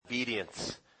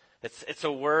Obedience. It's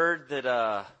a word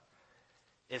that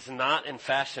is not in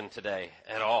fashion today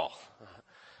at all.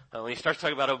 When you start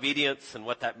talking about obedience and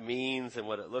what that means and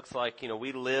what it looks like,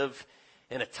 we live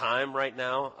in a time right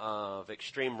now of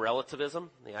extreme relativism.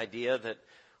 The idea that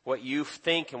what you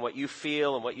think and what you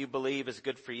feel and what you believe is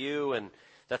good for you, and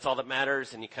that's all that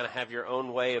matters, and you kind of have your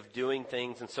own way of doing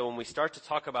things. And so when we start to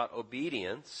talk about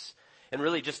obedience, and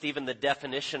really just even the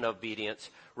definition of obedience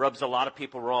rubs a lot of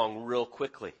people wrong real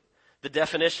quickly. The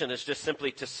definition is just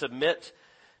simply to submit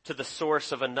to the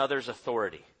source of another's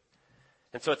authority.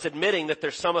 And so it's admitting that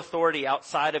there's some authority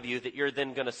outside of you that you're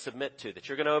then going to submit to, that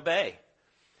you're going to obey.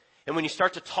 And when you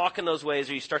start to talk in those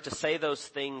ways, or you start to say those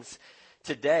things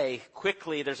today,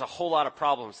 quickly there's a whole lot of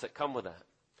problems that come with that.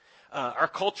 Our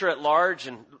culture at large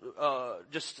and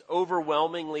just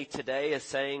overwhelmingly today is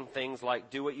saying things like,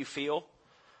 do what you feel.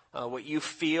 What you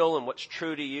feel and what's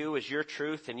true to you is your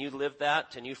truth, and you live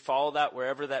that and you follow that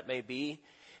wherever that may be.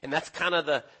 And that's kind of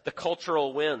the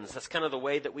cultural winds. That's kind of the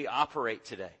way that we operate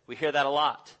today. We hear that a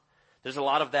lot. There's a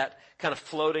lot of that kind of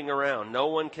floating around. No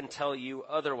one can tell you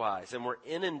otherwise. And we're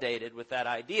inundated with that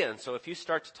idea. And so if you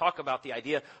start to talk about the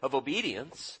idea of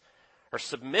obedience or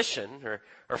submission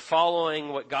or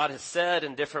following what God has said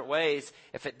in different ways,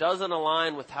 if it doesn't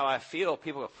align with how I feel,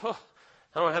 people go,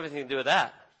 I don't have anything to do with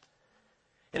that.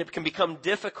 And it can become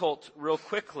difficult real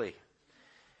quickly.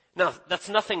 Now, that's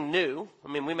nothing new.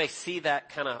 I mean, we may see that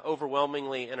kind of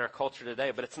overwhelmingly in our culture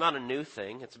today, but it's not a new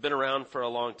thing. It's been around for a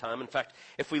long time. In fact,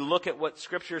 if we look at what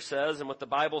Scripture says and what the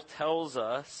Bible tells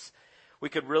us, we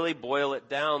could really boil it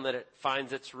down that it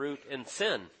finds its root in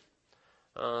sin.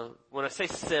 When I say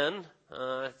sin,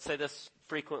 I say this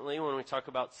frequently when we talk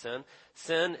about sin.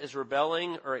 Sin is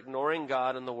rebelling or ignoring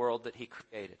God and the world that He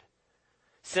created.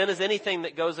 Sin is anything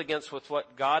that goes against with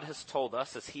what God has told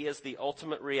us, as He is the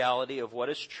ultimate reality of what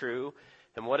is true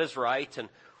and what is right and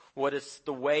what is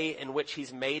the way in which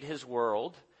He's made His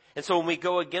world. And so when we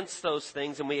go against those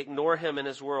things and we ignore Him and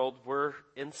His world, we're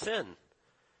in sin.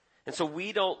 And so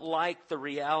we don't like the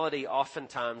reality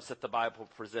oftentimes that the Bible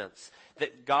presents,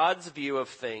 that God's view of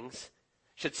things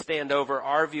should stand over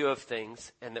our view of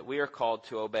things and that we are called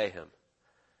to obey Him.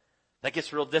 That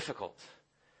gets real difficult.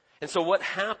 And so what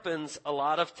happens a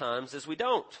lot of times is we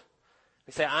don't.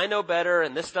 We say, I know better,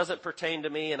 and this doesn't pertain to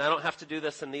me, and I don't have to do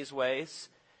this in these ways.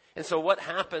 And so what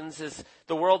happens is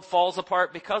the world falls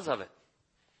apart because of it.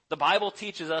 The Bible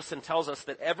teaches us and tells us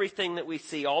that everything that we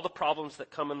see, all the problems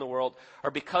that come in the world, are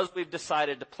because we've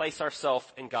decided to place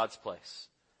ourselves in God's place.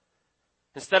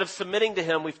 Instead of submitting to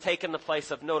Him, we've taken the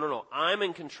place of, no, I'm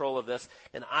in control of this,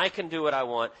 and I can do what I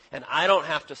want, and I don't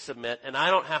have to submit, and I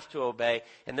don't have to obey,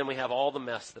 and then we have all the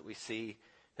mess that we see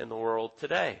in the world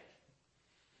today.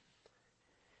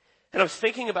 And I was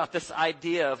thinking about this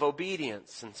idea of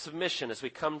obedience and submission as we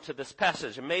come to this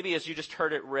passage. And maybe as you just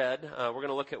heard it read, we're going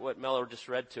to look at what Mello just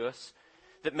read to us,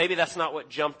 that maybe that's not what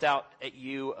jumped out at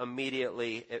you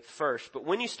immediately at first. But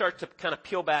when you start to kind of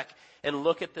peel back and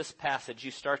look at this passage, you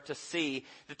start to see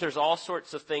that there's all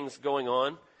sorts of things going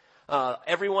on.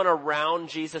 Everyone around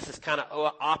Jesus is kind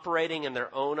of operating in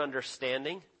their own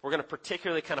understanding. We're going to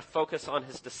particularly kind of focus on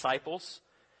His disciples.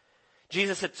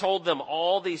 Jesus had told them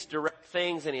all these direct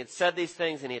things, and He had said these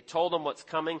things, and He had told them what's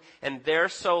coming, and they're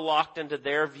so locked into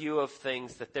their view of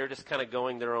things that they're just kind of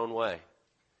going their own way.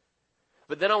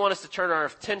 But then I want us to turn our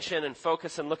attention and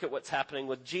focus and look at what's happening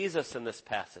with Jesus in this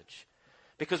passage.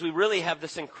 Because we really have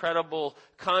this incredible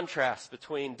contrast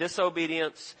between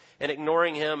disobedience and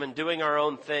ignoring Him and doing our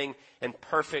own thing and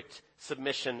perfect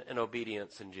submission and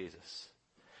obedience in Jesus.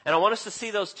 And I want us to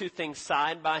see those two things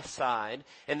side by side,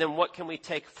 and then what can we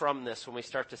take from this when we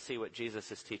start to see what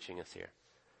Jesus is teaching us here?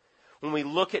 When we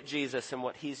look at Jesus and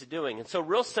what He's doing. And so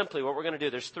real simply what we're going to do,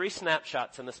 there's 3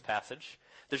 snapshots in this passage.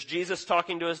 There's Jesus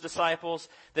talking to His disciples,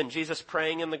 then Jesus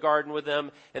praying in the garden with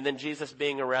them, and then Jesus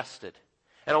being arrested.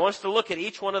 And I want us to look at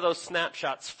each one of those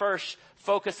snapshots, first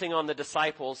focusing on the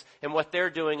disciples and what they're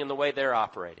doing and the way they're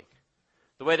operating.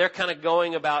 The way they're kind of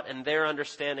going about and their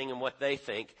understanding and what they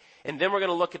think. And then we're going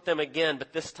to look at them again,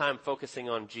 but this time focusing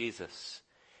on Jesus.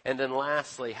 And then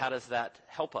lastly, how does that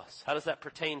help us? How does that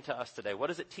pertain to us today? What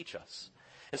does it teach us?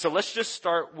 And so let's just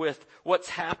start with what's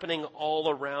happening all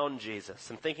around Jesus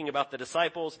and thinking about the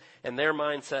disciples and their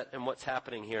mindset and what's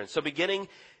happening here. And so beginning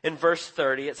in verse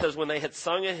 30, it says, when they had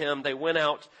sung a hymn, they went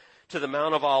out to the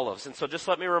Mount of Olives. And so just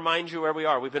let me remind you where we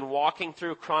are. We've been walking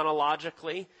through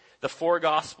chronologically the 4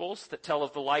 Gospels that tell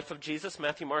of the life of Jesus,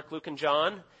 Matthew, Mark, Luke, and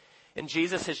John. And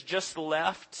Jesus has just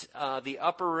left the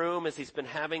upper room as he's been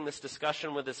having this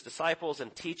discussion with his disciples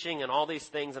and teaching and all these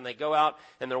things. And they go out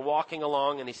and they're walking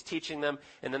along and he's teaching them.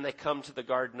 And then they come to the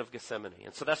Garden of Gethsemane.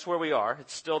 And so that's where we are.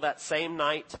 It's still that same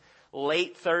night,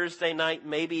 late Thursday night,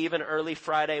 maybe even early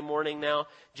Friday morning now.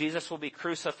 Jesus will be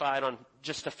crucified on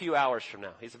just a few hours from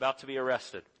now. He's about to be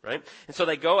arrested, right? And so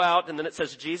they go out and then it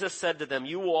says, Jesus said to them,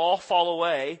 "You will all fall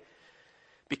away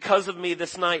because of me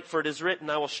this night, for it is written,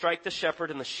 I will strike the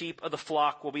shepherd and the sheep of the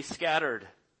flock will be scattered.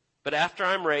 But after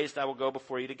I'm raised, I will go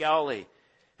before you to Galilee."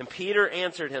 And Peter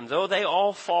answered him, "Though they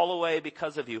all fall away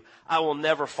because of you, I will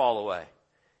never fall away."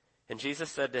 And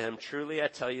Jesus said to him, "Truly I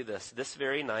tell you this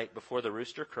very night before the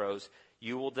rooster crows,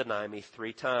 you will deny me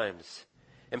 3 times.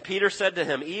 And Peter said to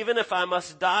him, "Even if I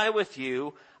must die with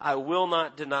you, I will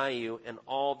not deny you." And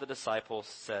all the disciples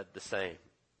said the same.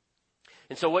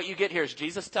 And so what you get here is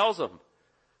Jesus tells them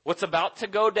what's about to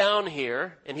go down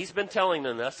here, and he's been telling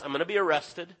them this. I'm going to be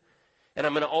arrested, and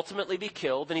I'm going to ultimately be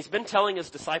killed. And he's been telling his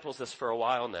disciples this for a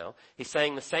while now. He's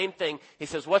saying the same thing. He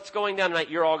says, what's going down tonight?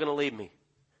 You're all going to leave me.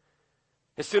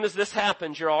 As soon as this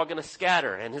happens, you're all going to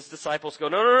scatter. And his disciples go,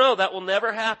 no, that will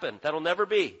never happen. That'll never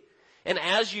be. And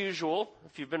as usual,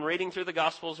 if you've been reading through the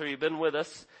Gospels or you've been with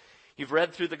us, you've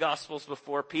read through the Gospels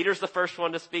before, Peter's the first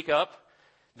one to speak up.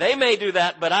 They may do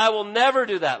that, but I will never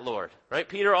do that, Lord. Right?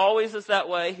 Peter always is that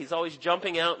way. He's always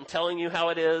jumping out and telling you how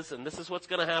it is, and this is what's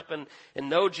going to happen. And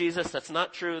no, Jesus, that's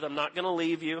not true. I'm not going to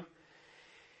leave you.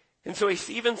 And so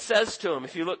he even says to him,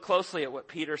 if you look closely at what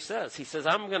Peter says, he says,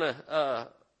 I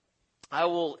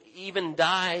will even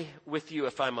die with you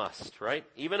if I must, right?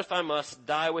 Even if I must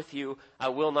die with you, I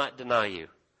will not deny you.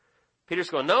 Peter's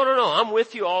going, no, I'm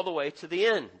with you all the way to the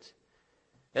end.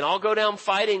 And I'll go down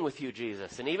fighting with you,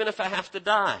 Jesus, and even if I have to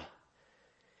die.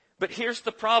 But here's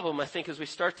the problem, I think, as we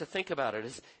start to think about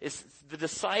it, is the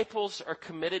disciples are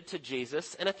committed to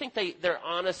Jesus, and I think they're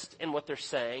honest in what they're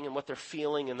saying and what they're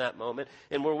feeling in that moment.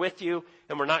 And we're with you,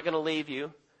 and we're not going to leave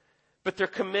you. But they're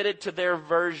committed to their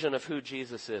version of who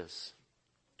Jesus is.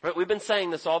 Right? We've been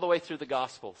saying this all the way through the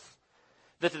Gospels,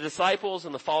 that the disciples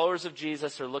and the followers of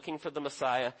Jesus are looking for the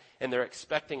Messiah, and they're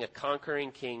expecting a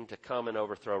conquering king to come and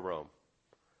overthrow Rome.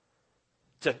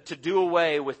 To do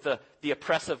away with the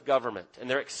oppressive government. And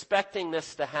they're expecting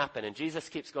this to happen. And Jesus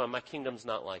keeps going, my kingdom's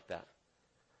not like that.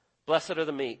 Blessed are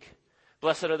the meek.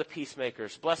 Blessed are the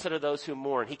peacemakers. Blessed are those who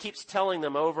mourn. He keeps telling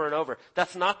them over and over,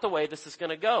 that's not the way this is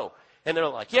going to go. And they're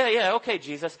like, yeah, okay,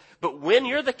 Jesus. But when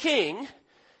you're the king,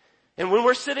 and when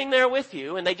we're sitting there with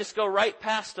you, and they just go right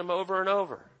past him over and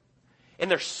over. And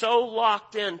they're so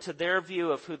locked into their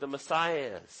view of who the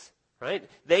Messiah is. Right?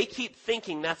 They keep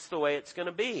thinking that's the way it's going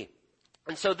to be.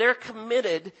 And so they're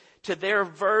committed to their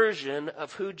version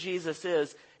of who Jesus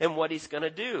is and what he's going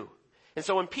to do. And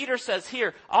so when Peter says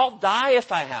here, I'll die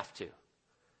if I have to,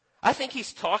 I think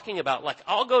he's talking about, like,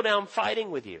 I'll go down fighting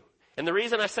with you. And the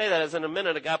reason I say that is in a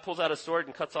minute, a guy pulls out a sword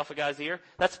and cuts off a guy's ear.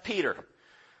 That's Peter.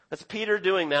 That's Peter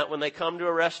doing that when they come to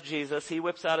arrest Jesus. He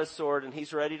whips out his sword and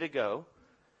he's ready to go.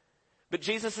 But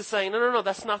Jesus is saying, no,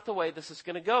 that's not the way this is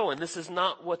going to go. And this is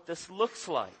not what this looks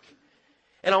like.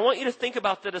 And I want you to think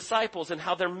about the disciples and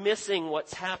how they're missing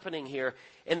what's happening here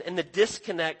and the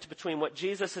disconnect between what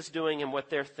Jesus is doing and what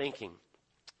they're thinking.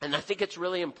 And I think it's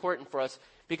really important for us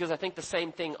because I think the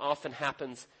same thing often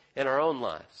happens in our own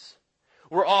lives.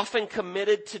 We're often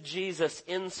committed to Jesus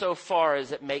insofar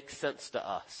as it makes sense to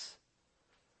us.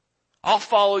 I'll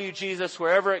follow you, Jesus,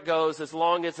 wherever it goes as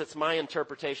long as it's my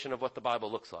interpretation of what the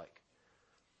Bible looks like.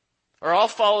 Or I'll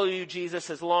follow you, Jesus,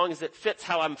 as long as it fits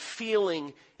how I'm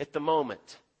feeling at the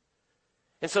moment.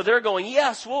 And so they're going,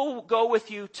 yes, we'll go with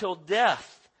you till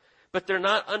death. But they're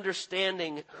not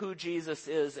understanding who Jesus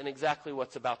is and exactly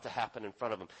what's about to happen in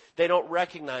front of them. They don't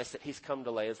recognize that he's come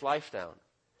to lay his life down,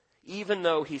 even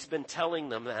though he's been telling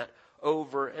them that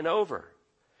over and over.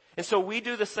 And so we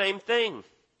do the same thing.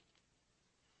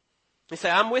 We say,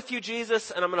 I'm with you,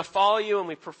 Jesus, and I'm going to follow you, and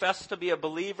we profess to be a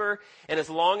believer, and as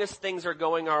long as things are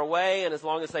going our way, and as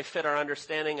long as they fit our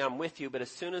understanding, I'm with you, but as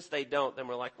soon as they don't, then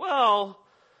we're like, well,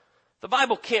 the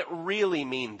Bible can't really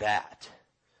mean that.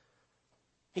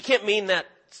 He can't mean that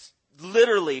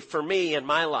literally for me in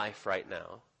my life right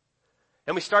now.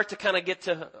 And we start to kind of get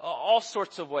to all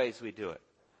sorts of ways we do it.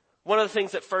 One of the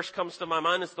things that first comes to my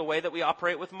mind is the way that we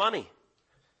operate with money.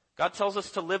 God tells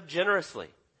us to live generously,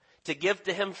 to give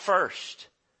to him first,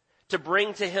 to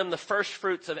bring to him the first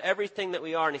fruits of everything that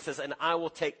we are. And he says, and I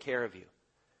will take care of you.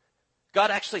 God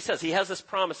actually says, he has this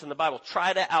promise in the Bible,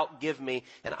 try to outgive me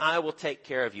and I will take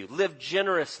care of you. Live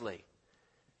generously.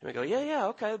 And we go, yeah,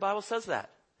 okay, the Bible says that.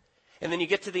 And then you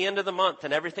get to the end of the month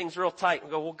and everything's real tight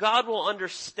and go, well, God will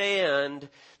understand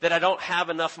that I don't have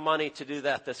enough money to do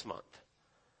that this month.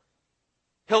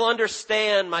 He'll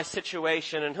understand my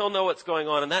situation and he'll know what's going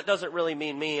on, and that doesn't really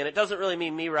mean me, and it doesn't really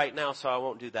mean me right now, so I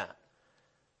won't do that.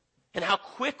 And how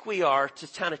quick we are to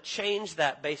kind of change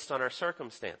that based on our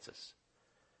circumstances.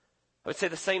 I would say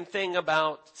the same thing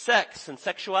about sex and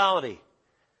sexuality.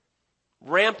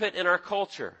 Rampant in our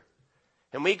culture.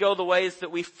 And we go the ways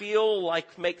that we feel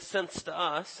like make sense to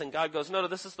us, and God goes, no,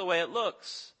 this is the way it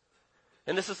looks.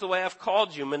 And this is the way I've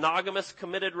called you. Monogamous,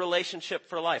 committed relationship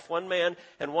for life. One man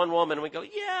and one woman. And we go,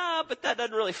 yeah, but that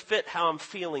doesn't really fit how I'm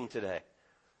feeling today.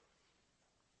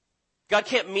 God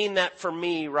can't mean that for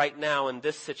me right now in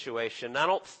this situation. I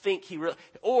don't think he really,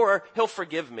 or he'll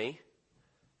forgive me.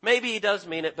 Maybe he does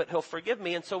mean it, but he'll forgive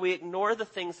me. And so we ignore the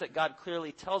things that God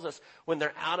clearly tells us when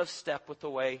they're out of step with the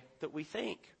way that we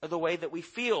think, or the way that we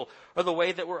feel, or the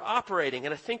way that we're operating.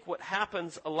 And I think what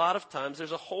happens a lot of times,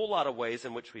 there's a whole lot of ways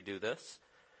in which we do this,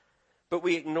 but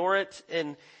we ignore it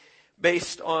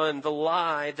based on the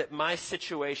lie that my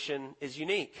situation is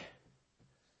unique.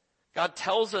 God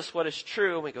tells us what is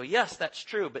true, and we go, yes, that's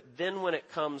true. But then when it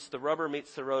comes, the rubber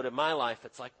meets the road in my life,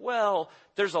 it's like, well,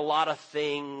 there's a lot of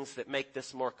things that make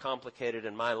this more complicated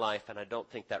in my life, and I don't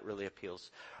think that really appeals,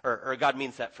 or God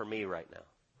means that for me right now.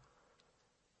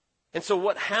 And so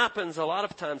what happens a lot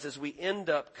of times is we end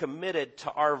up committed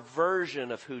to our version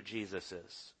of who Jesus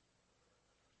is.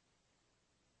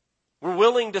 We're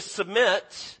willing to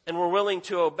submit, and we're willing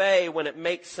to obey when it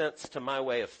makes sense to my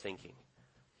way of thinking.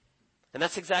 And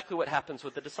that's exactly what happens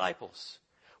with the disciples.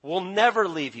 We'll never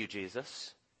leave you,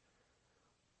 Jesus.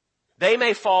 They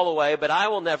may fall away, but I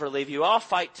will never leave you. I'll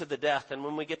fight to the death. And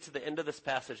when we get to the end of this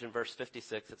passage in verse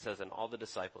 56, it says, and all the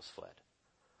disciples fled.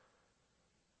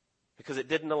 Because it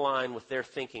didn't align with their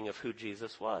thinking of who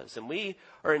Jesus was. And we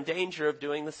are in danger of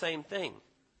doing the same thing.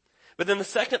 But then the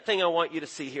second thing I want you to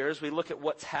see here as we look at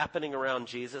what's happening around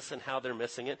Jesus and how they're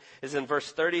missing it is in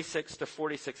verse 36 to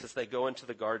 46 as they go into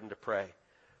the garden to pray.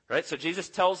 Right? So Jesus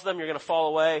tells them you're going to fall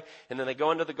away, and then they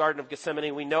go into the Garden of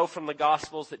Gethsemane. We know from the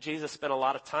Gospels that Jesus spent a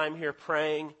lot of time here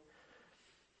praying.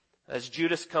 As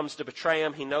Judas comes to betray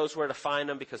him, he knows where to find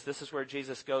him because this is where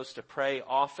Jesus goes to pray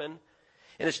often.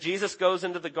 And as Jesus goes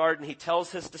into the garden, he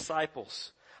tells his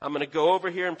disciples, I'm going to go over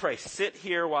here and pray. Sit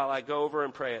here while I go over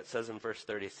and pray, it says in verse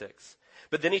 36.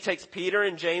 But then he takes Peter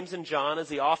and James and John, as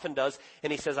he often does,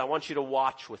 and he says, I want you to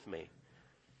watch with me.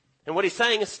 And what he's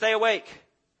saying is stay awake.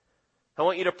 I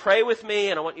want you to pray with me,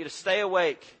 and I want you to stay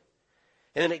awake.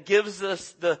 And then it gives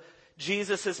us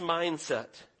Jesus' mindset.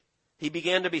 He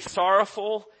began to be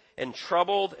sorrowful and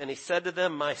troubled, and he said to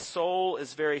them, my soul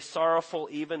is very sorrowful,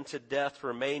 even to death.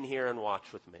 Remain here and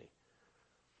watch with me.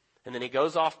 And then he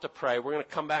goes off to pray. We're going to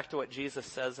come back to what Jesus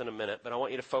says in a minute, but I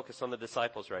want you to focus on the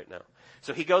disciples right now.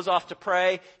 So he goes off to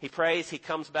pray. He prays. He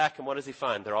comes back, and what does he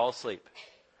find? They're all asleep.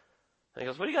 And he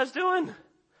goes, what are you guys doing?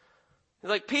 He's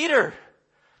like, Peter,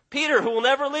 who will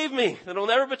never leave me, that will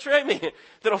never betray me,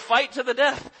 that will fight to the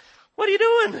death. What are you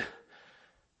doing?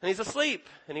 And he's asleep.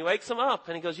 And he wakes him up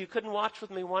and he goes, you couldn't watch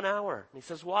with me 1 hour. And he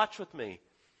says, watch with me.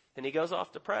 And he goes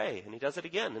off to pray. And he does it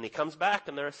again. And he comes back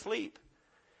and they're asleep.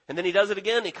 And then he does it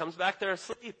again. He comes back, they're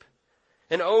asleep.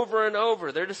 And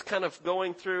over, they're just kind of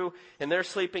going through and they're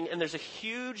sleeping. And there's a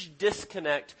huge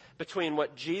disconnect between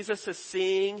what Jesus is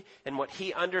seeing and what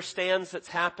he understands that's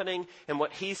happening and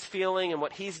what he's feeling and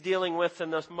what he's dealing with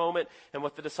in this moment and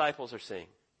what the disciples are seeing.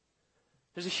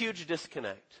 There's a huge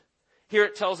disconnect. Here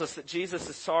it tells us that Jesus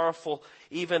is sorrowful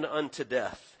even unto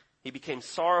death. He became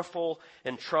sorrowful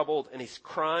and troubled, and he's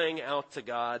crying out to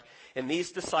God. And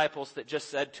these disciples that just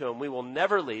said to him, we will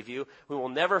never leave you, we will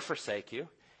never forsake you.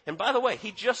 And by the way,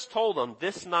 he just told them,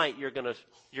 this night you're gonna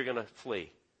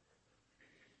flee.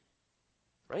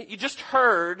 Right? You just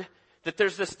heard that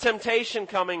there's this temptation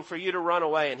coming for you to run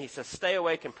away. And he says, stay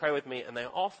awake and pray with me. And they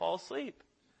all fall asleep.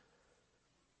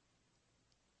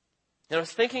 And I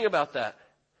was thinking about that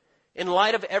in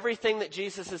light of everything that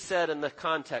Jesus has said in the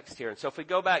context here. And so if we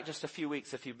go back just a few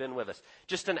weeks, if you've been with us,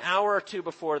 just an hour or two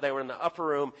before, they were in the upper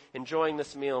room enjoying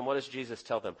this meal. And what does Jesus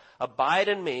tell them? Abide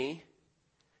in me,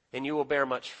 and you will bear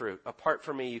much fruit. Apart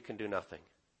from me, you can do nothing.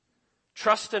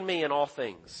 Trust in me in all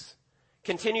things.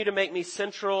 Continue to make me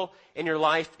central in your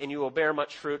life, and you will bear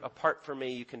much fruit. Apart from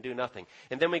me, you can do nothing.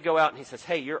 And then we go out, and he says,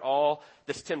 hey,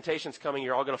 this temptation's coming,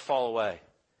 you're all going to fall away.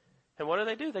 And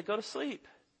what do? They go to sleep.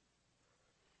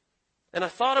 And I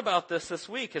thought about this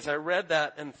week as I read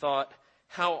that and thought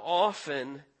how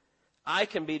often I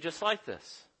can be just like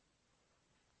this.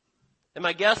 And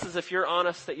my guess is if you're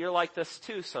honest that you're like this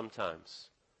too sometimes.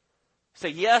 Say,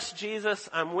 yes, Jesus,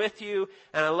 I'm with you,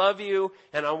 and I love you,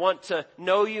 and I want to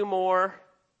know you more.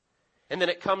 And then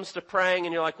it comes to praying,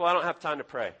 and you're like, well, I don't have time to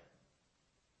pray.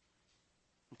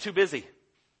 I'm too busy.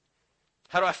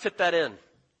 How do I fit that in?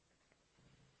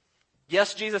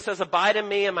 Yes, Jesus says, abide in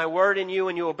me and my word in you,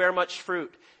 and you will bear much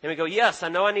fruit. And we go, yes, I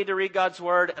know I need to read God's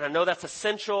word, and I know that's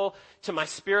essential to my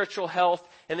spiritual health.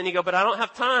 And then you go, but I don't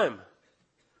have time.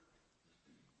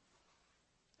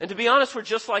 And to be honest, we're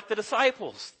just like the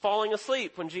disciples falling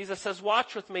asleep when Jesus says,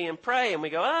 watch with me and pray. And we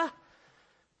go,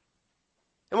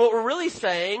 And what we're really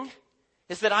saying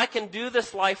is that I can do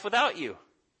this life without you.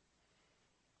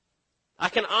 I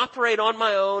can operate on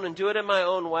my own and do it in my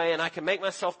own way, and I can make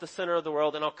myself the center of the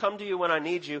world, and I'll come to you when I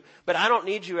need you, but I don't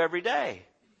need you every day.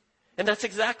 And that's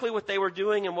exactly what they were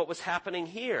doing and what was happening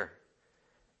here.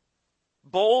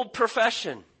 Bold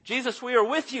profession. Jesus, we are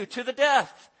with you to the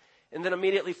death. And then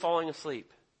immediately falling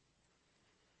asleep.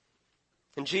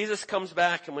 And Jesus comes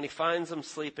back, and when he finds them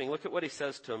sleeping, look at what he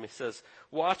says to them. He says,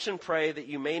 watch and pray that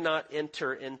you may not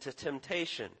enter into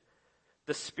temptation.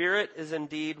 The spirit is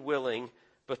indeed willing,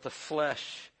 but the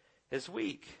flesh is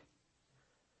weak.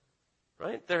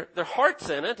 Right? Their heart's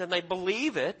in it, and they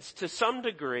believe it to some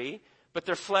degree, but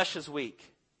their flesh is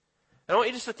weak. I want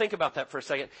you just to think about that for a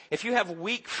second. If you have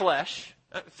weak flesh,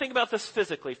 think about this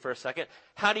physically for a second.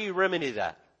 How do you remedy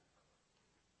that?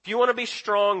 If you want to be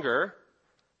stronger,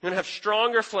 you want to have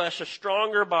stronger flesh, a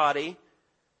stronger body,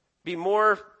 be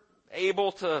more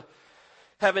able to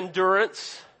have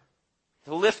endurance,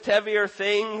 to lift heavier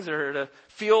things or to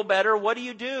feel better, what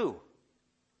do?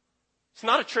 It's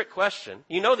not a trick question.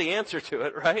 You know the answer to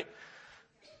it, right?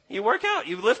 You work out,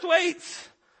 you lift weights,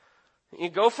 you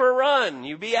go for a run,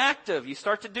 you be active, you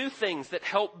start to do things that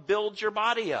help build your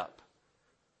body up.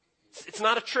 It's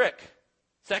not a trick.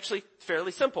 It's actually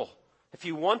fairly simple. If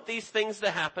you want these things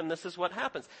to happen, this is what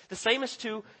happens. The same is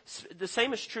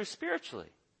true spiritually.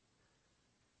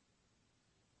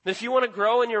 If you want to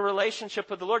grow in your relationship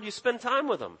with the Lord, you spend time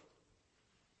with Him.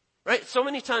 Right? So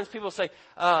many times people say,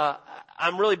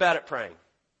 I'm really bad at praying.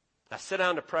 I sit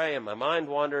down to pray and my mind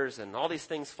wanders and all these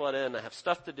things flood in. I have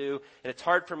stuff to do and it's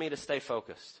hard for me to stay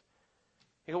focused.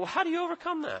 You go, well, how do you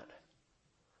overcome that?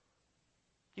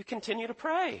 You continue to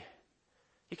pray.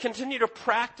 You continue to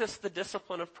practice the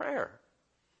discipline of prayer.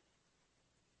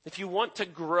 If you want to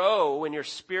grow in your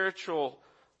spiritual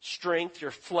strength,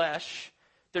 your flesh,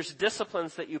 there's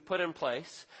disciplines that you put in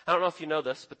place. I don't know if you know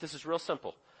this, but this is real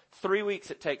simple. 3 weeks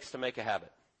it takes to make a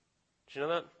habit. Did you know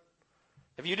that?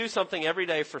 If you do something every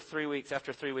day for 3 weeks,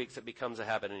 after 3 weeks it becomes a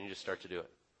habit and you just start to do it.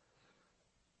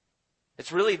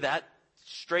 It's really that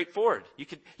straightforward.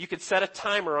 You could set a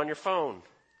timer on your phone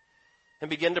and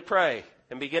begin to pray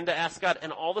and begin to ask God,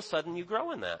 and all of a sudden you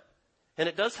grow in that. And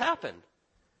it does happen.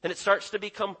 And it starts to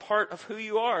become part of who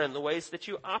you are and the ways that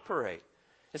you operate.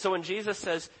 And so when Jesus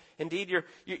says, indeed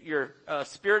your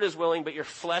spirit is willing, but your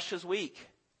flesh is weak,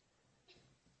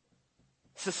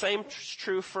 it's the same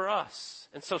true for us.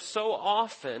 And so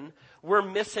often we're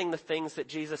missing the things that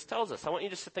Jesus tells us. I want you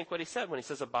just to think what he said when he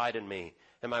says, abide in me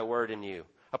and my word in you.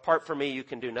 Apart from me, you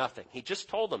can do nothing. He just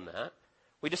told them that.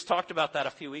 We just talked about that a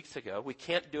few weeks ago. We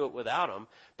can't do it without him,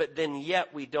 but then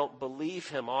yet we don't believe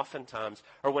him oftentimes,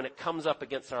 or when it comes up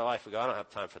against our life, we go, I don't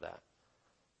have time for that.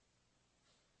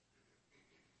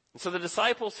 And so the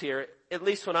disciples here, at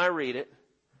least when I read it,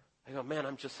 I go, man,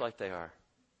 I'm just like they are.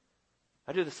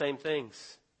 I do the same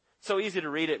things. It's so easy to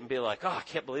read it and be like, oh, I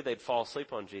can't believe they'd fall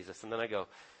asleep on Jesus. And then I go,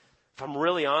 if I'm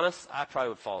really honest, I probably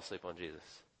would fall asleep on Jesus.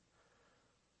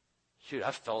 Shoot,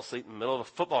 I fell asleep in the middle of a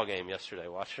football game yesterday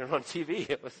watching it on TV.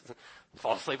 I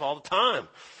fall asleep all the time.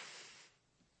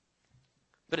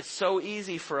 But it's so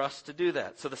easy for us to do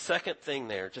that. So the second thing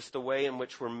there, just the way in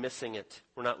which we're missing it.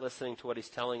 We're not listening to what he's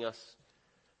telling us.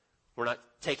 We're not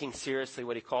taking seriously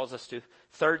what he calls us to.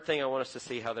 Third thing I want us to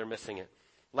see how they're missing it.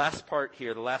 Last part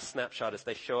here, the last snapshot is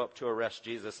they show up to arrest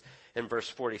Jesus in verse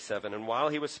 47. And while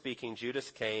he was speaking, Judas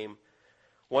came,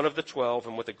 one of the 12,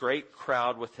 and with a great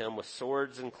crowd with him with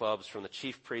swords and clubs from the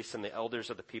chief priests and the elders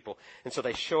of the people. And so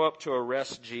they show up to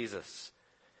arrest Jesus.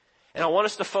 And I want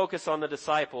us to focus on the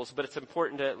disciples, but it's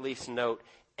important to at least note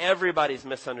everybody's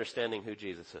misunderstanding who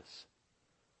Jesus is.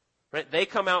 Right? They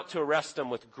come out to arrest him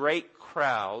with great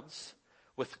crowds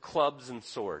with clubs and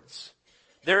swords.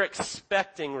 They're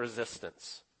expecting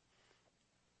resistance.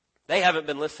 They haven't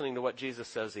been listening to what Jesus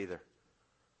says either.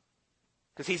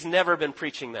 Because he's never been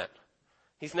preaching that.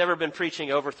 He's never been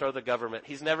preaching overthrow the government.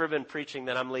 He's never been preaching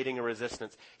that I'm leading a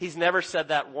resistance. He's never said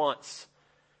that once.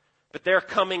 But they're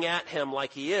coming at him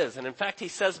like he is. And in fact, he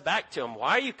says back to him,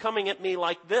 why are you coming at me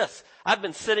like this? I've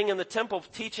been sitting in the temple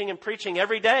teaching and preaching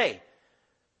every day.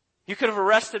 You could have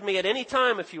arrested me at any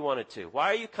time if you wanted to. Why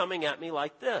are you coming at me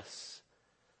like this?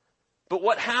 But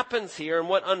what happens here and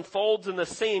what unfolds in the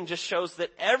scene just shows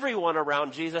that everyone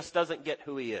around Jesus doesn't get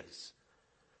who he is.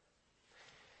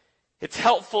 It's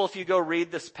helpful if you go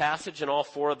read this passage in all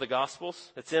four of the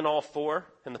Gospels. It's in all four,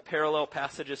 and the parallel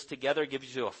passages together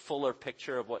gives you a fuller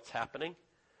picture of what's happening.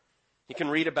 You can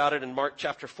read about it in Mark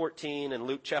chapter 14 and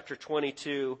Luke chapter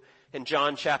 22 and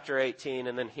John chapter 18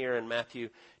 and then here in Matthew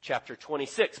chapter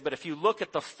 26. But if you look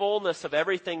at the fullness of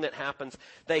everything that happens,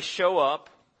 they show up.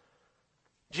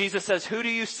 Jesus says, "Who do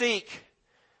you seek?"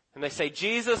 And they say,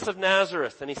 "Jesus of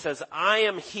Nazareth." And he says, "I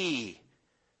am he."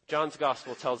 John's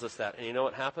gospel tells us that. And you know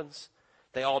what happens?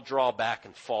 They all draw back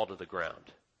and fall to the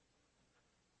ground.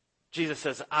 Jesus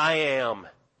says, "I am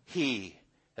he."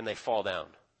 And they fall down.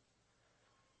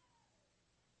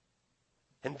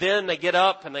 And then they get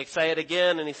up and they say it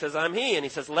again. And he says, "I'm he." And he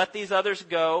says, "Let these others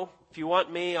go. If you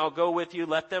want me, I'll go with you.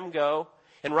 Let them go."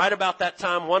 And right about that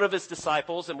time, one of his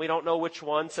disciples, and we don't know which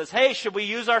one, says, "Hey, should we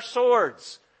use our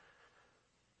swords?"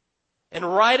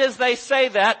 And right as they say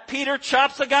that, Peter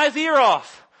chops the guy's ear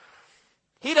off.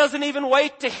 He doesn't even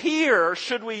wait to hear,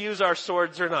 should we use our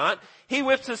swords or not. He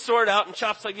whips his sword out and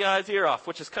chops the guy's ear off,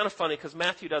 which is kind of funny because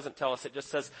Matthew doesn't tell us. It just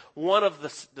says one of the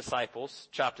disciples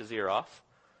chopped his ear off.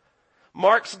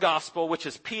 Mark's gospel, which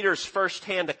is Peter's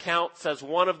first-hand account, says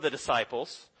one of the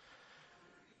disciples.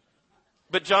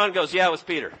 But John goes, "Yeah, it was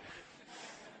Peter."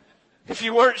 If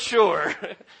you weren't sure,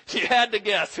 if you had to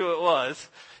guess who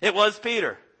it was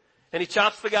Peter. And he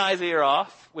chops the guy's ear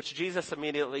off, which Jesus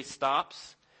immediately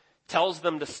stops, tells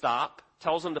them to stop,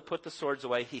 tells them to put the swords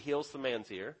away. He heals the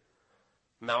man's ear.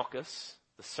 Malchus,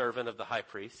 the servant of the high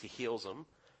priest, he heals him.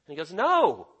 And he goes,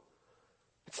 "No,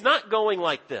 it's not going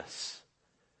like this.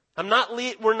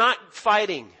 We're not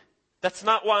fighting. That's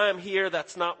not why I'm here.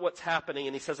 That's not what's happening."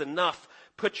 And he says, "Enough.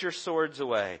 Put your swords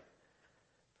away."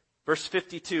 Verse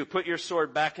 52, "Put your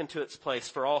sword back into its place,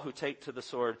 for all who take to the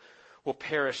sword will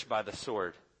perish by the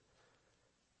sword."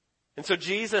 And so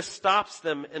Jesus stops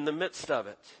them in the midst of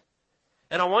it.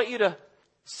 And I want you to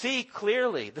see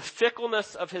clearly the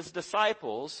fickleness of his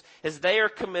disciples as they are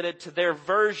committed to their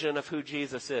version of who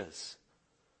Jesus is.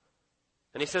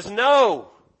 And he says,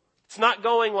 "No, it's not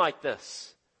going like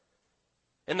this."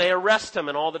 And they arrest him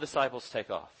and all the disciples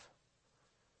take off.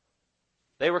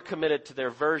 They were committed to their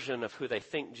version of who they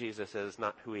think Jesus is,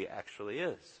 not who he actually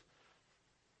is.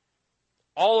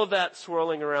 All of that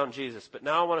swirling around Jesus. But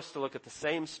now I want us to look at the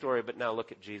same story, but now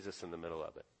look at Jesus in the middle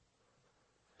of it.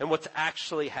 And what's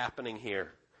actually happening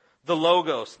here. The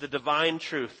Logos, the divine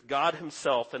truth, God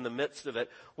himself in the midst of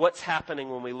it. What's happening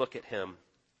when we look at him?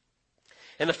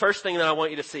 And the first thing that I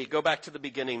want you to see, go back to the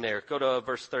beginning there. Go to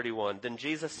verse 31. "Then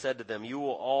Jesus said to them, 'You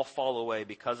will all fall away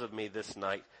because of me this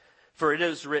night. For it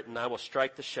is written, I will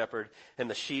strike the shepherd, and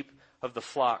the sheep of the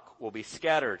flock will be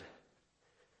scattered.'"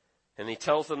 And he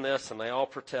tells them this, and they all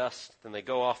protest. Then they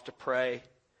go off to pray.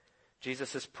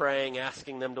 Jesus is praying,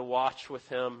 asking them to watch with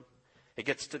him. It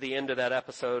gets to the end of that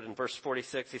episode. In verse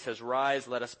 46, he says, "Rise,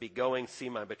 let us be going. See,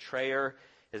 my betrayer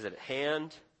is at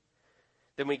hand."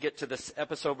 Then we get to this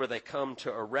episode where they come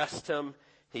to arrest him.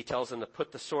 He tells them to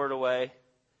put the sword away.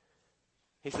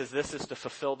 He says this is to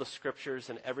fulfill the scriptures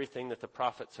and everything that the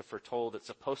prophets have foretold. It's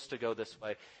supposed to go this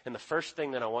way. And the first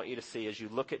thing that I want you to see as you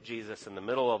look at Jesus in the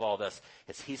middle of all this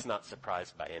is he's not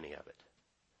surprised by any of it.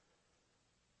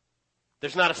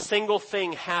 There's not a single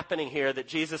thing happening here that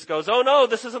Jesus goes, "Oh no,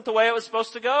 this isn't the way it was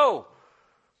supposed to go."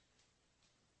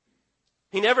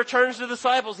 He never turns to the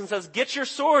disciples and says, "Get your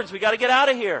swords, we got to get out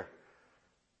of here."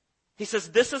 He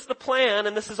says, this is the plan,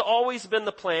 and this has always been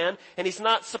the plan, and he's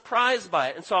not surprised by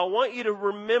it. And so I want you to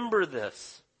remember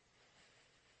this.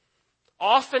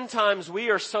 Oftentimes we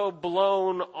are so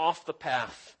blown off the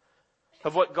path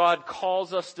of what God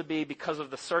calls us to be because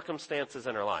of the circumstances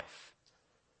in our life.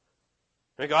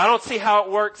 And we go, "I don't see how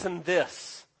it works in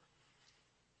this.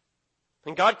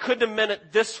 And God couldn't have meant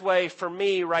it this way for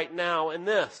me right now in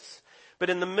this." But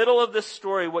in the middle of this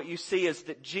story, what you see is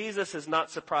that Jesus is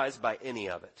not surprised by any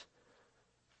of it.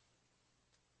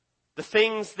 The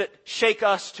things that shake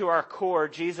us to our core,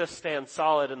 Jesus stands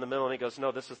solid in the middle and he goes,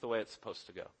 "No, this is the way it's supposed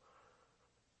to go."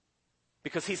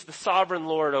 Because he's the sovereign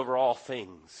Lord over all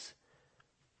things.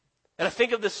 And I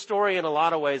think of this story in a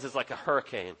lot of ways as like a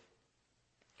hurricane.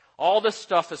 All this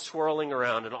stuff is swirling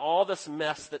around and all this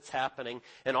mess that's happening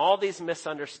and all these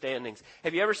misunderstandings.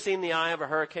 Have you ever seen the eye of a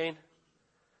hurricane?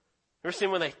 Ever seen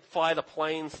when they fly the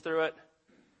planes through it?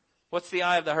 What's the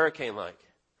eye of the hurricane like?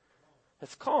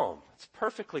 It's calm. It's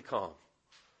perfectly calm.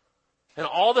 And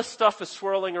all this stuff is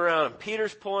swirling around. And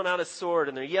Peter's pulling out his sword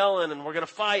and they're yelling and we're going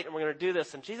to fight and we're going to do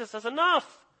this. And Jesus says,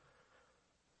 "Enough.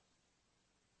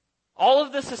 All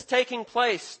of this is taking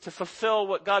place to fulfill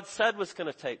what God said was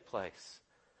going to take place.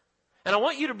 And I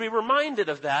want you to be reminded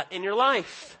of that in your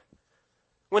life.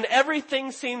 When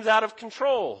everything seems out of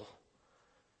control.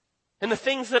 And the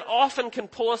things that often can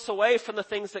pull us away from the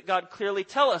things that God clearly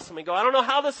tells us. And we go, I don't know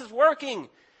how this is working.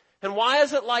 And why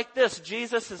is it like this?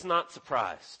 Jesus is not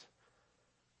surprised.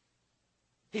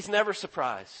 He's never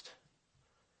surprised.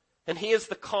 And He is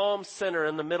the calm center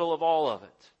in the middle of all of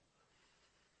it.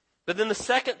 But then the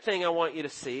second thing I want you to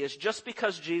see is just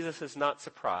because Jesus is not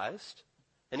surprised,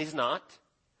 and He's not,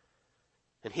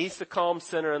 and He's the calm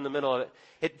center in the middle of it,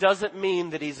 it doesn't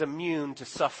mean that He's immune to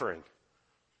suffering.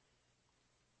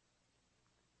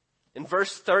 In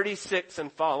verse 36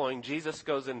 and following, Jesus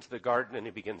goes into the garden and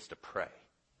He begins to pray.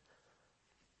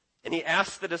 And He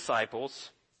asks the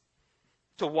disciples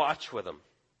to watch with Him.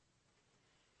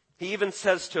 He even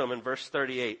says to them in verse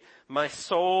 38, my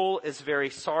soul is very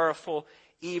sorrowful,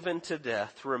 even to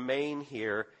death. Remain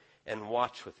here and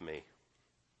watch with me.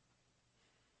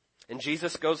 And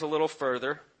Jesus goes a little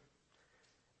further,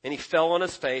 and He fell on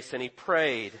His face and He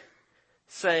prayed,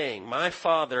 saying, my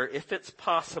Father, if it's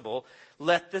possible,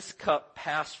 let this cup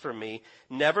pass from me.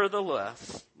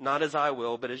 Nevertheless, not as I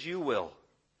will, but as you will.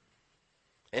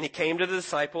 And He came to the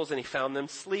disciples and He found them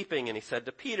sleeping. And He said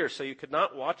to Peter, so you could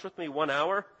not watch with me 1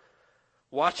 hour?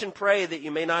 Watch and pray that you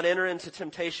may not enter into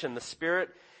temptation. The spirit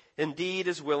indeed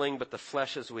is willing, but the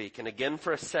flesh is weak. And again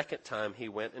for a second time He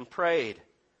went and prayed.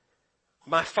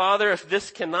 My Father, if this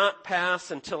cannot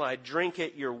pass until I drink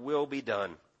it, your will be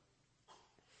done.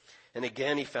 And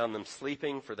again He found them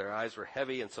sleeping, for their eyes were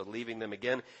heavy, and so leaving them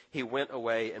again, He went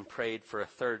away and prayed for a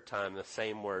third time the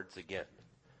same words again.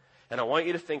 And I want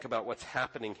you to think about what's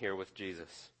happening here with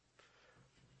Jesus.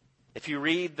 If you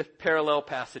read the parallel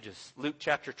passages, Luke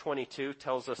chapter 22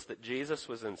 tells us that Jesus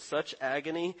was in such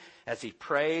agony as He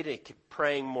prayed, and kept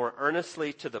praying more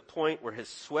earnestly to the point where His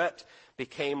sweat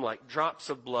became like drops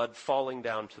of blood falling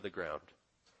down to the ground.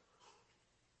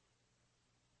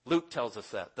 Luke tells us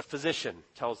that. The physician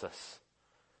tells us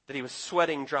that He was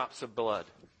sweating drops of blood.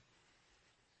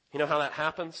 You know how that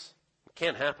happens? It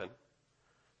can't happen.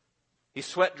 You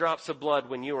sweat drops of blood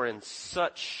when you are in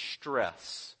such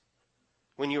stress,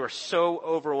 when you are so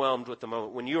overwhelmed with the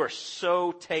moment, when you are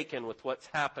so taken with what's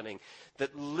happening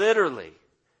that literally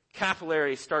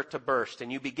capillaries start to burst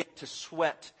and you begin to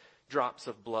sweat drops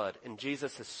of blood. And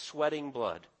Jesus is sweating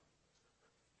blood.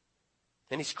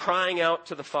 And He's crying out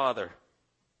to the Father.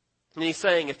 And He's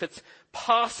saying, if it's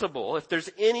possible, if there's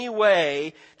any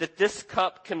way that this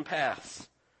cup can pass.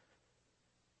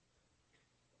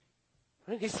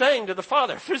 He's saying to the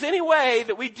Father, if there's any way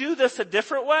that we do this a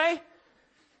different way,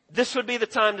 this would be the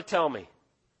time to tell me.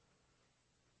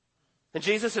 And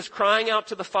Jesus is crying out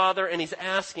to the Father and He's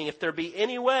asking if there be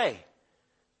any way.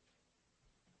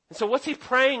 And so what's He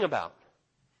praying about?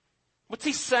 What's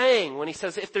He saying when He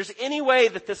says, if there's any way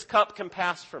that this cup can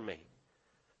pass from me?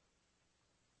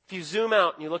 If you zoom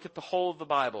out and you look at the whole of the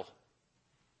Bible,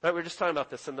 right? We were just talking about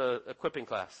this in the equipping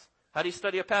class. How do you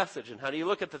study a passage and how do you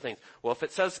look at the things? Well, if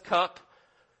it says cup,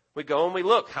 we go and we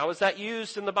look. How is that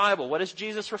used in the Bible? What is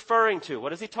Jesus referring to?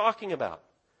 What is He talking about?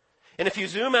 And if you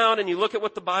zoom out and you look at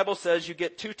what the Bible says, you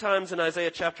get 2 times in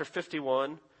Isaiah chapter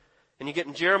 51, and you get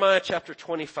in Jeremiah chapter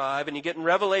 25, and you get in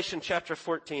Revelation chapter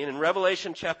 14, and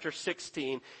Revelation chapter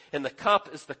 16, and the cup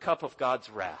is the cup of God's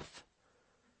wrath.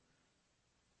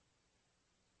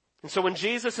 And so when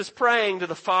Jesus is praying to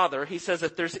the Father, He says,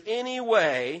 if there's any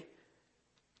way,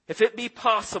 if it be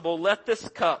possible, let this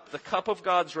cup, the cup of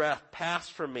God's wrath, pass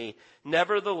from me.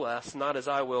 Nevertheless, not as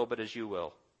I will, but as you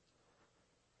will.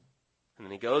 And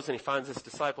then He goes and He finds His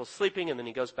disciples sleeping, and then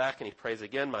He goes back and He prays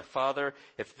again, my Father,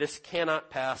 if this cannot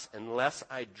pass unless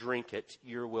I drink it,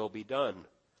 your will be done.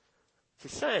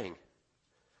 What's He saying?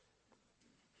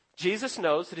 Jesus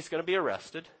knows that He's going to be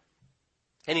arrested,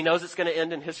 and He knows it's going to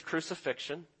end in His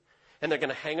crucifixion, and they're going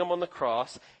to hang Him on the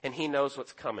cross, and He knows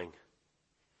what's coming.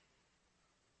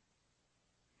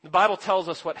 The Bible tells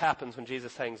us what happens when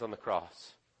Jesus hangs on the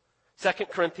cross. 2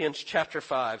 Corinthians chapter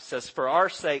 5 says, for our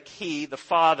sake He, the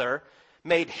Father,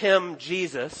 made Him,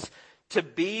 Jesus, to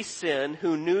be sin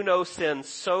who knew no sin,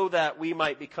 so that we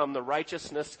might become the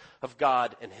righteousness of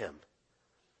God in Him.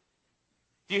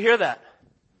 Do you hear that?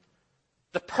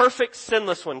 The perfect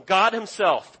sinless one, God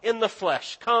Himself in the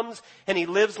flesh, comes and He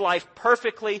lives life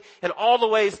perfectly. In all the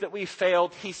ways that we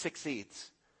failed, He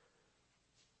succeeds.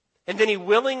 And then He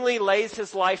willingly lays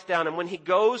His life down. And when He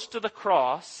goes to the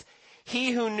cross,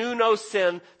 He who knew no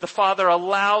sin, the Father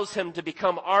allows Him to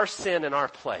become our sin in our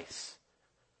place.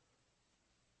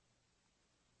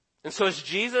 And so as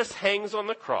Jesus hangs on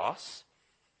the cross,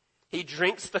 He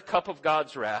drinks the cup of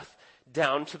God's wrath.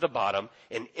 down to the bottom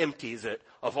and empties it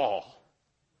of all.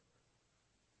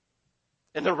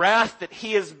 And the wrath that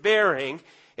he is bearing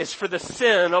is for the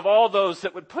sin of all those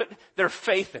that would put their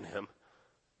faith in him.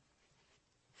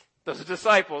 Those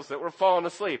disciples that were falling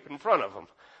asleep in front of him.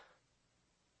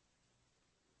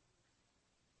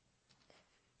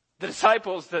 The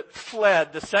disciples that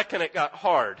fled the second it got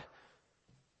hard.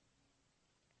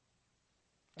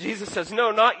 Jesus says,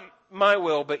 no, not my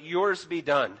will, but yours be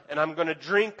done. And I'm going to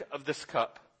drink of this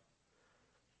cup.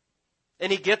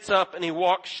 And he gets up and he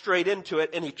walks straight into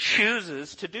it and he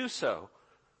chooses to do so.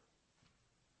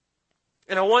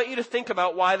 And I want you to think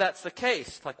about why that's the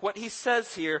case. Like what he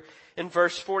says here in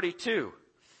verse 42.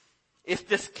 If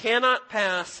this cannot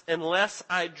pass unless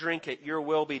I drink it, your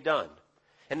will be done.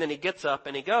 And then he gets up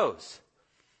and he goes.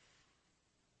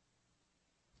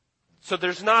 So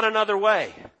there's not another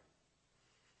way.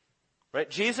 Right?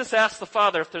 Jesus asked the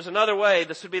Father, if there's another way,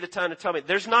 this would be the time to tell me.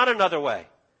 There's not another way.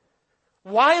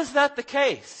 Why is that the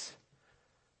case?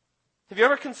 Have you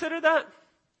ever considered that?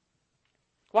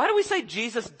 Why do we say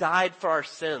Jesus died for our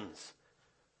sins?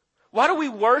 Why do we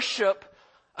worship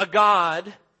a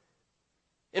God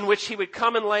in which he would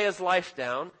come and lay his life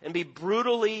down and be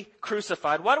brutally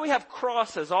crucified? Why do we have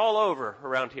crosses all over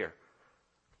around here?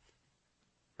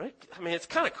 Right? I mean, it's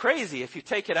kind of crazy if you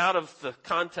take it out of the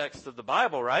context of the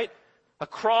Bible, right? A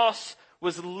cross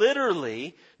was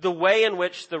literally the way in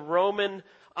which the Roman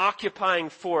occupying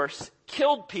force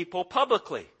killed people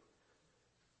publicly.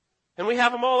 And we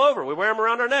have them all over. We wear them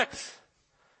around our necks.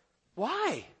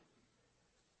 Why?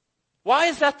 Why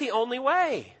is that the only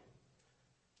way?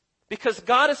 Because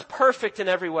God is perfect in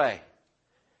every way.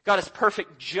 God is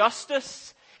perfect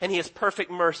justice and he is perfect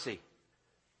mercy.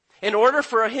 In order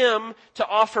for him to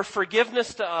offer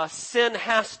forgiveness to us, sin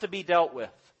has to be dealt with.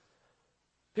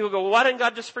 People go, well, why didn't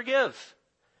God just forgive?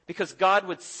 Because God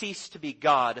would cease to be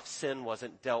God if sin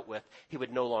wasn't dealt with. He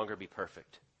would no longer be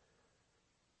perfect.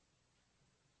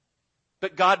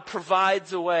 But God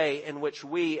provides a way in which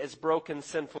we as broken,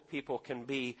 sinful people can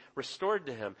be restored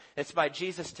to him. It's by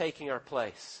Jesus taking our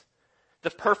place. The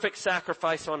perfect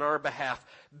sacrifice on our behalf,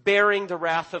 bearing the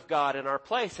wrath of God in our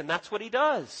place. And that's what he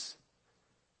does.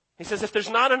 He says, if there's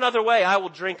not another way, I will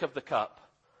drink of the cup.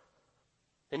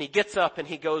 And he gets up and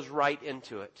he goes right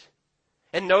into it.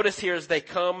 And notice here as they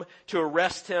come to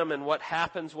arrest him and what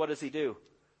happens, what does he do?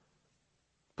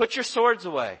 Put your swords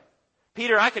away.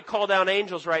 Peter, I could call down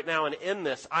angels right now and end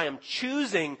this. I am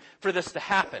choosing for this to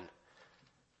happen.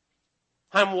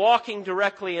 I'm walking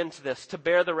directly into this to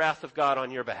bear the wrath of God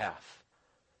on your behalf.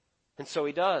 And so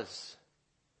he does.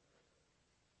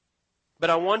 But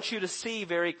I want you to see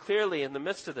very clearly in the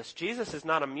midst of this, Jesus is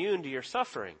not immune to your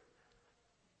suffering.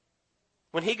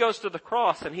 When he goes to the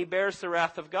cross and he bears the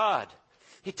wrath of God,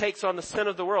 he takes on the sin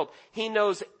of the world. He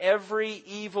knows every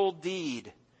evil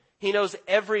deed. He knows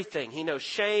everything. He knows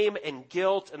shame and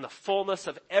guilt and the fullness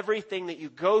of everything that you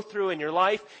go through in your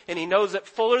life, and he knows it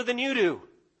fuller than you do.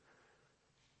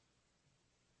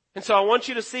 And so I want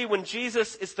you to see when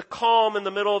Jesus is the calm in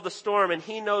the middle of the storm and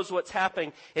he knows what's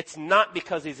happening, it's not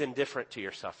because he's indifferent to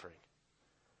your suffering.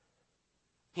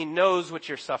 He knows what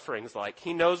your suffering's like.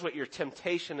 He knows what your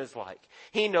temptation is like.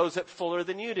 He knows it fuller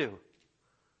than you do.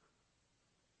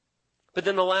 But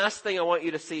then the last thing I want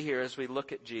you to see here as we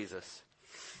look at Jesus,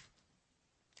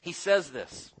 he says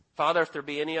this, Father, if there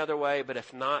be any other way, but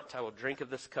if not, I will drink of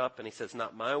this cup. And he says,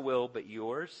 not my will, but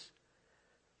yours.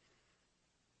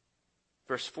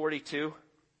 Verse 42,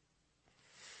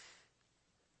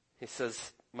 he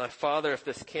says, my Father, if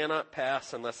this cannot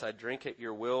pass unless I drink it,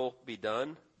 your will be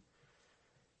done.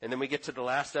 And then we get to the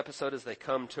last episode as they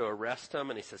come to arrest him,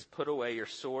 and he says, put away your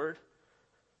sword,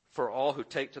 for all who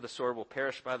take to the sword will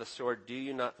perish by the sword. Do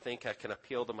you not think I can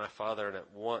appeal to my Father, and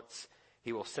at once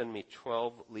he will send me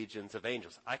 12 legions of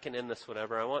angels? I can end this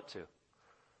whenever I want to.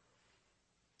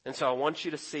 And so I want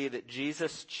you to see that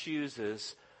Jesus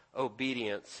chooses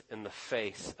obedience in the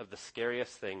face of the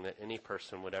scariest thing that any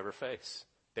person would ever face,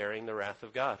 bearing the wrath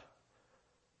of God.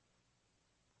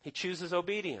 He chooses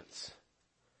obedience.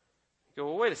 You go,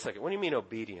 well, wait a second. What do you mean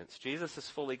obedience? Jesus is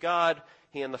fully God.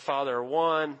 He and the Father are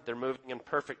one. They're moving in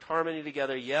perfect harmony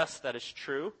together. Yes, that is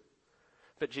true.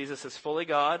 But Jesus is fully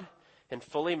God and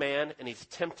fully man, and he's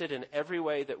tempted in every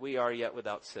way that we are, yet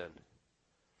without sin.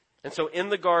 And so in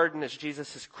the garden, as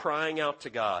Jesus is crying out to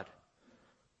God,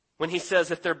 when he says,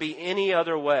 if there be any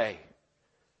other way,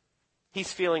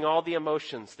 he's feeling all the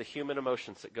emotions, the human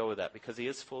emotions that go with that, because he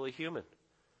is fully human.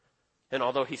 And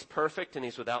although he's perfect and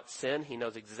he's without sin, he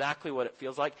knows exactly what it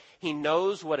feels like. He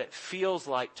knows what it feels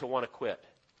like to want to quit.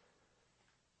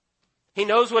 He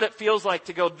knows what it feels like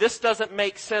to go, this doesn't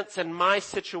make sense in my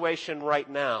situation right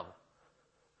now.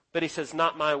 But he says,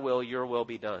 not my will, your will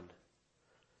be done.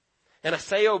 And I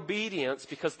say obedience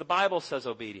because the Bible says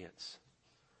obedience.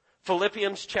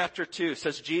 Philippians chapter 2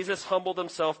 says Jesus humbled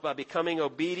himself by becoming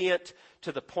obedient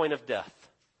to the point of death.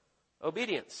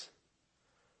 Obedience.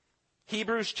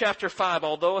 Hebrews chapter 5,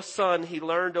 although a son, he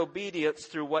learned obedience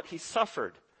through what he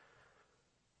suffered.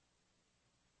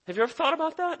 Have you ever thought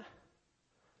about that?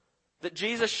 That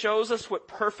Jesus shows us what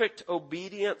perfect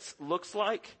obedience looks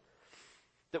like?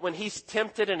 That when he's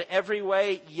tempted in every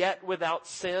way, yet without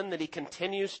sin, that he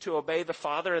continues to obey the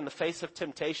Father in the face of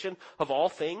temptation of all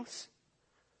things?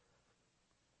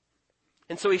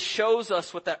 And so he shows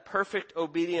us what that perfect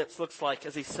obedience looks like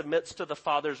as he submits to the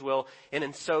Father's will, and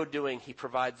in so doing, he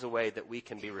provides a way that we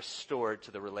can be restored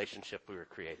to the relationship we were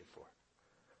created for.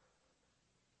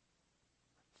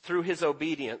 Through his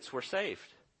obedience, we're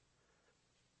saved.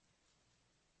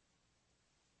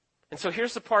 And so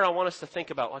here's the part I want us to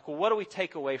think about. Like, well, what do we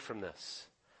take away from this?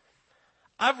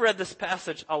 I've read this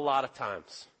passage a lot of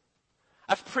times.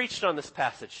 I've preached on this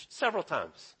passage several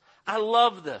times. I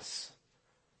love this.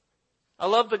 I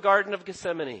love the Garden of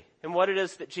Gethsemane and what it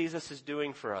is that Jesus is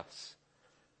doing for us.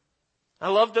 I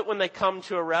love that when they come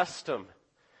to arrest him,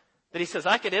 that he says,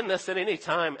 I could end this at any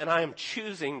time, and I am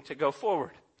choosing to go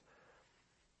forward.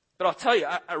 But I'll tell you,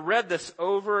 I read this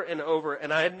over and over,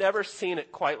 and I had never seen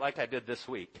it quite like I did this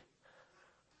week.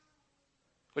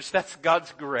 Which that's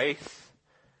God's grace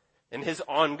and his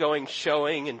ongoing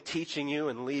showing and teaching you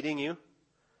and leading you.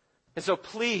 And so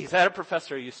please, I had a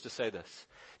professor who used to say this.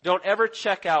 Don't ever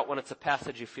check out when it's a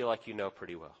passage you feel like you know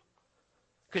pretty well.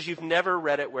 Because you've never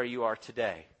read it where you are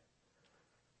today.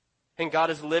 And God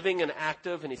is living and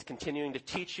active, and he's continuing to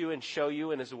teach you and show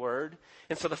you in his word.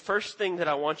 And so the first thing that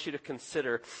I want you to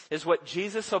consider is what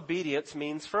Jesus' obedience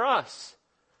means for us.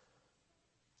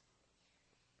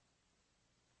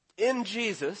 In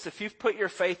Jesus, if you've put your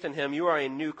faith in him, you are a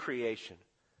new creation.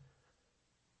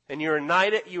 And you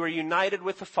are united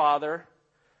with the Father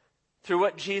through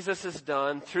what Jesus has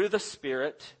done, through the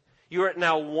Spirit. You are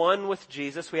now one with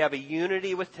Jesus. We have a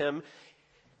unity with him.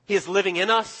 He is living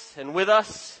in us and with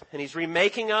us, and he's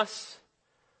remaking us.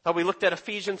 We looked at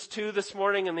Ephesians 2 this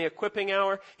morning in the equipping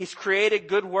hour. He's created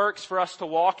good works for us to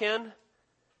walk in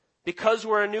because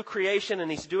we're a new creation, and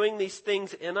he's doing these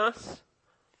things in us.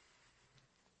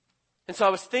 And so I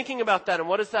was thinking about that, and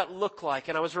what does that look like?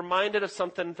 And I was reminded of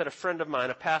something that a friend of mine,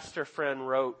 a pastor friend,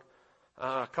 wrote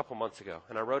a couple months ago,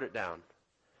 and I wrote it down.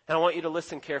 And I want you to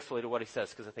listen carefully to what he says,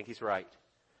 because I think he's right.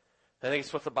 I think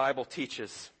it's what the Bible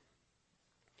teaches.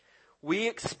 We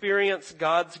experience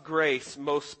God's grace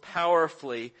most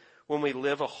powerfully when we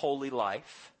live a holy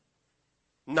life,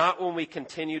 not when we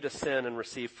continue to sin and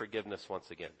receive forgiveness once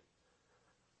again.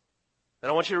 And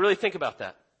I want you to really think about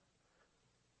that.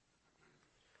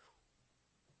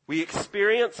 We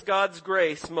experience God's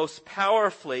grace most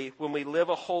powerfully when we live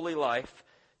a holy life,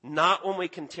 not when we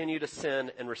continue to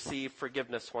sin and receive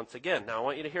forgiveness once again. Now, I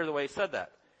want you to hear the way he said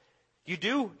that. You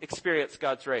do experience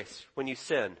God's grace when you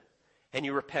sin and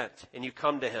you repent and you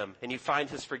come to him and you find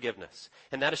his forgiveness.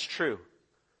 And that is true.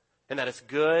 And that is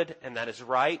good and that is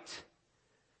right.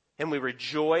 And we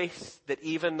rejoice that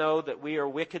even though that we are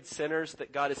wicked sinners,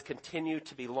 that God has continued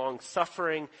to be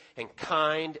long-suffering and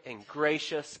kind and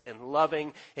gracious and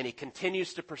loving, and he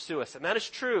continues to pursue us. And that is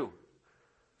true.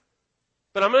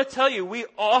 But I'm going to tell you, we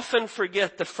often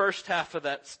forget the first half of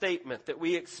that statement, that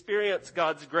we experience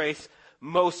God's grace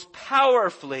most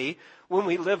powerfully when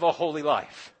we live a holy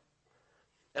life.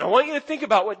 And I want you to think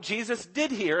about what Jesus did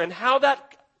here and how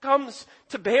that comes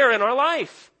to bear in our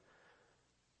life.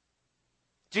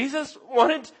 Jesus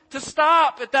wanted to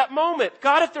stop at that moment.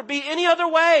 God, if there be any other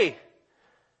way.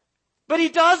 But he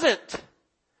doesn't.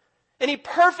 And he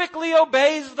perfectly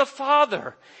obeys the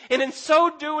Father. And in so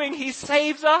doing, he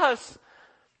saves us.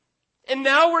 And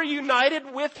now we're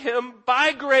united with him.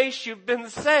 By grace, you've been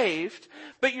saved.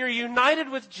 But you're united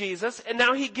with Jesus. And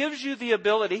now he gives you the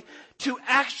ability to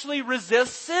actually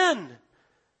resist sin.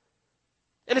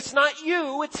 And it's not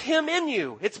you, it's him in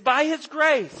you. It's by his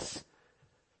grace.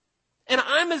 And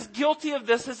I'm as guilty of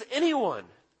this as anyone.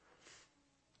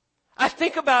 I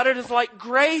think about it as like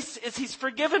grace is he's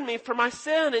forgiven me for my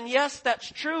sin. And yes, that's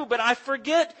true. But I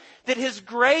forget that his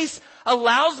grace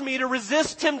allows me to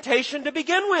resist temptation to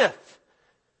begin with.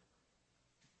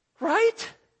 Right?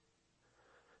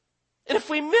 And if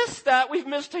we miss that, we've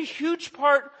missed a huge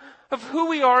part of who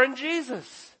we are in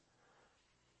Jesus.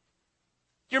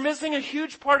 You're missing a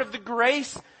huge part of the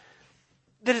grace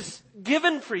that is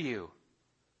given for you.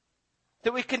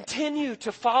 That we continue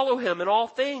to follow him in all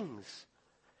things.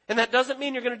 And that doesn't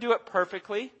mean you're going to do it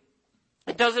perfectly.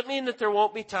 It doesn't mean that there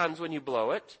won't be times when you blow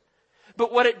it.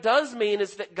 But what it does mean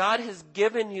is that God has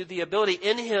given you the ability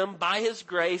in Him, by His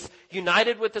grace,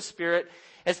 united with the Spirit,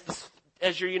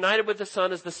 as you're united with the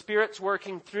Son, as the Spirit's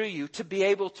working through you, to be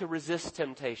able to resist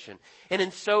temptation. And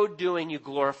in so doing, you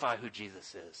glorify who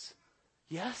Jesus is.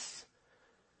 Yes?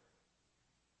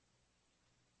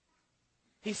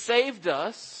 He saved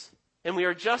us, and we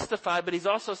are justified, but He's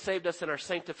also saved us in our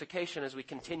sanctification as we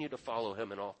continue to follow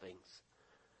Him in all things.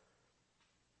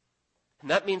 And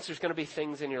that means there's going to be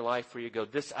things in your life where you go,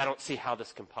 I don't see how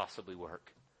this can possibly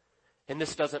work. And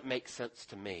this doesn't make sense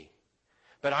to me.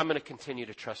 But I'm going to continue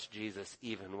to trust Jesus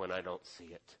even when I don't see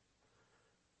it.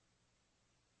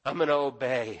 I'm going to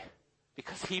obey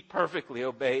because He perfectly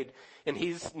obeyed, and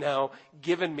He's now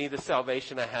given me the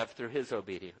salvation I have through His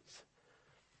obedience.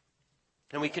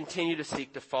 And we continue to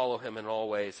seek to follow Him in all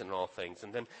ways and all things.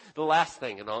 And then the last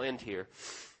thing, and I'll end here,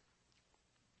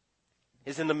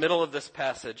 is in the middle of this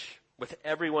passage, with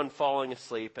everyone falling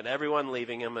asleep and everyone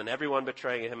leaving Him and everyone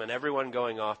betraying Him and everyone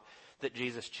going off, that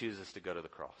Jesus chooses to go to the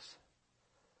cross.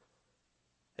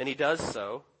 And He does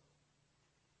so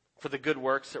for the good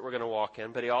works that we're going to walk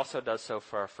in, but He also does so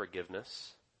for our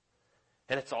forgiveness.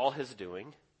 And it's all His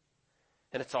doing.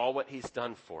 And it's all what He's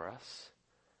done for us.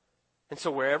 And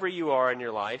so wherever you are in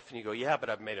your life, and you go, yeah, but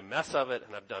I've made a mess of it,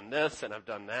 and I've done this, and I've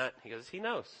done that. He goes, He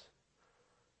knows.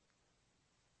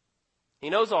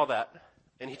 He knows all that.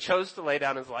 And He chose to lay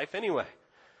down His life anyway.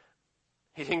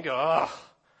 He didn't go,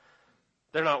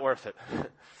 they're not worth it.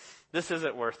 This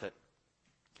isn't worth it.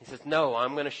 He says, no,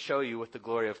 I'm going to show you what the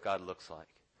glory of God looks like.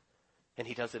 And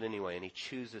He does it anyway, and He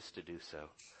chooses to do so.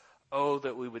 Oh,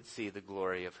 that we would see the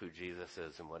glory of who Jesus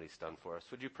is and what He's done for us.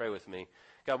 Would you pray with me?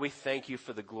 God, we thank You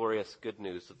for the glorious good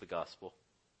news of the gospel.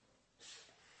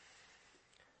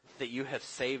 That You have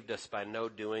saved us by no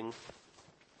doing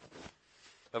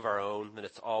of our own, that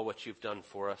it's all what You've done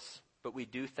for us. But we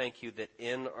do thank You that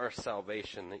in our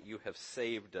salvation, that You have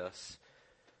saved us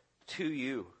to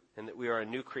You, and that we are a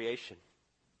new creation,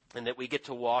 and that we get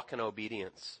to walk in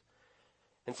obedience.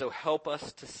 And so help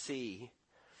us to see,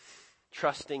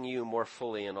 trusting You more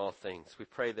fully in all things. We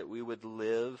pray that we would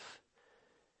live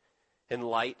in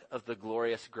light of the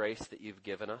glorious grace that You've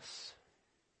given us,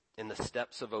 in the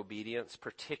steps of obedience,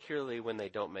 particularly when they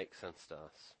don't make sense to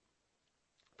us.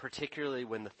 Particularly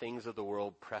when the things of the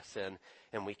world press in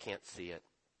and we can't see it.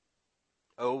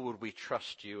 Oh, would we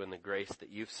trust You in the grace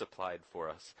that You've supplied for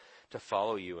us to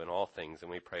follow You in all things. And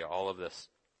we pray all of this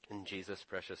in Jesus'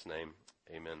 precious name.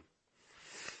 Amen.